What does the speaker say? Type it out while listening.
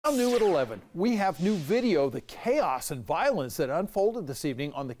Now new at 11, we have new video of the chaos and violence that unfolded this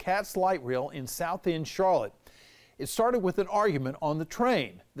evening on the Katz Light Rail in South End, Charlotte. It started with an argument on the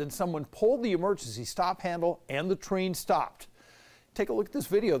train. Then someone pulled the emergency stop handle and the train stopped. Take a look at this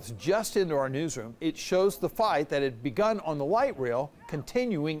video that's just into our newsroom. It shows the fight that had begun on the light rail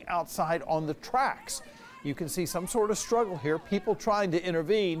continuing outside on the tracks. You can see some sort of struggle here, people trying to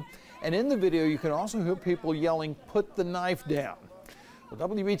intervene. And in the video, you can also hear people yelling, "Put the knife down." Well,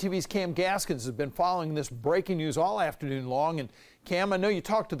 WBTV's Cam Gaskins has been following this breaking news all afternoon long. And Cam, I know you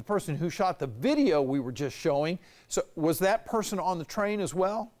talked to the person who shot the video we were just showing. So was that person on the train as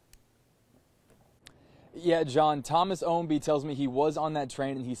well? Yeah, John, Thomas Ownby tells me he was on that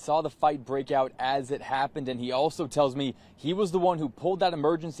train and he saw the fight break out as it happened. And he also tells me he was the one who pulled that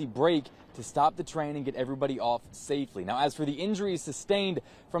emergency brake to stop the train and get everybody off safely. Now, as for the injuries sustained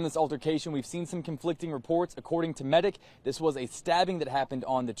from this altercation, we've seen some conflicting reports. According to Medic, this was a stabbing that happened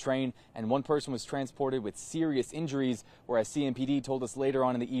on the train, and one person was transported with serious injuries, whereas CMPD told us later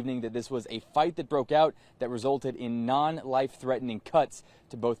on in the evening that this was a fight that broke out that resulted in non-life-threatening cuts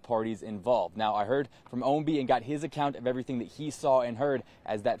to both parties involved. Now, I heard from Ownby and got his account of everything that he saw and heard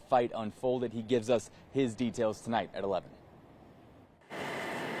as that fight unfolded. He gives us his details tonight at 11.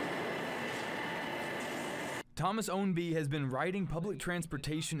 Thomas Ownby has been riding public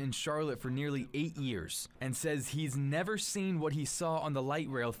transportation in Charlotte for nearly 8 years and says he's never seen what he saw on the light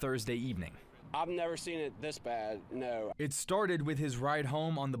rail Thursday evening. I've never seen it this bad, no. It started with his ride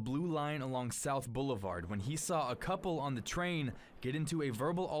home on the Blue Line along South Boulevard when he saw a couple on the train get into a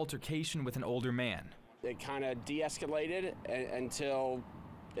verbal altercation with an older man. It kind of de-escalated until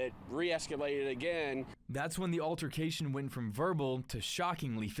it re-escalated again. That's when the altercation went from verbal to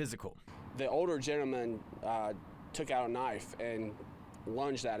shockingly physical. The older gentleman took out a knife and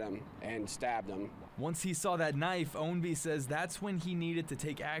lunged at him and stabbed him. Once he saw that knife, Ownby says that's when he needed to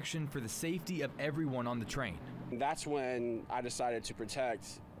take action for the safety of everyone on the train. That's when I decided to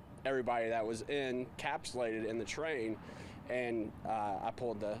protect everybody that was encapsulated in the train, and I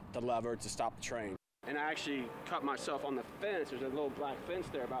pulled the lever to stop the train. And I actually cut myself on the fence. There's a little black fence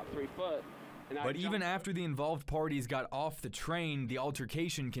there about 3 foot. But even after the involved parties got off the train, the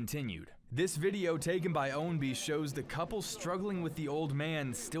altercation continued. This video taken by Ownby shows the couple struggling with the old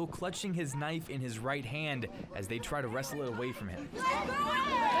man, still clutching his knife in his right hand as they try to wrestle it away from him.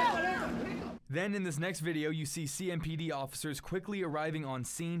 Then in this next video, you see CMPD officers quickly arriving on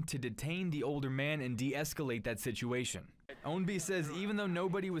scene to detain the older man and de-escalate that situation. Ownby says even though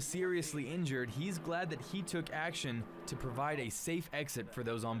nobody was seriously injured, he's glad that he took action to provide a safe exit for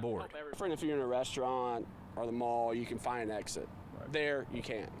those on board. If you're in a restaurant or the mall, you can find an exit. There, you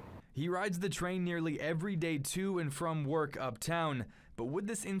can't. He rides the train nearly every day to and from work uptown, but would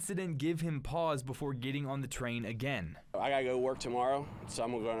this incident give him pause before getting on the train again? I gotta go to work tomorrow, so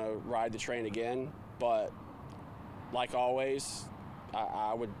I'm gonna ride the train again, but like always,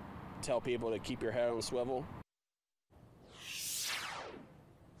 I would tell people to keep your head on a swivel.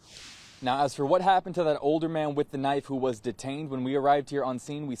 Now, as for what happened to that older man with the knife who was detained, when we arrived here on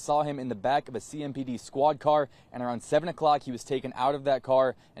scene, we saw him in the back of a CMPD squad car, and around 7 o'clock he was taken out of that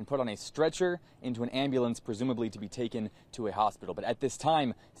car and put on a stretcher into an ambulance, presumably to be taken to a hospital. But at this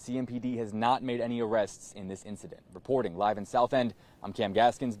time, CMPD has not made any arrests in this incident. Reporting live in South End, I'm Cam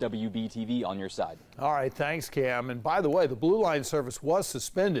Gaskins, WBTV on your side. All right, thanks, Cam. And by the way, the Blue Line service was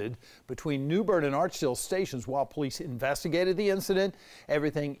suspended between Newbern and Archdale stations while police investigated the incident.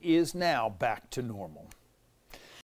 Everything is now back to normal.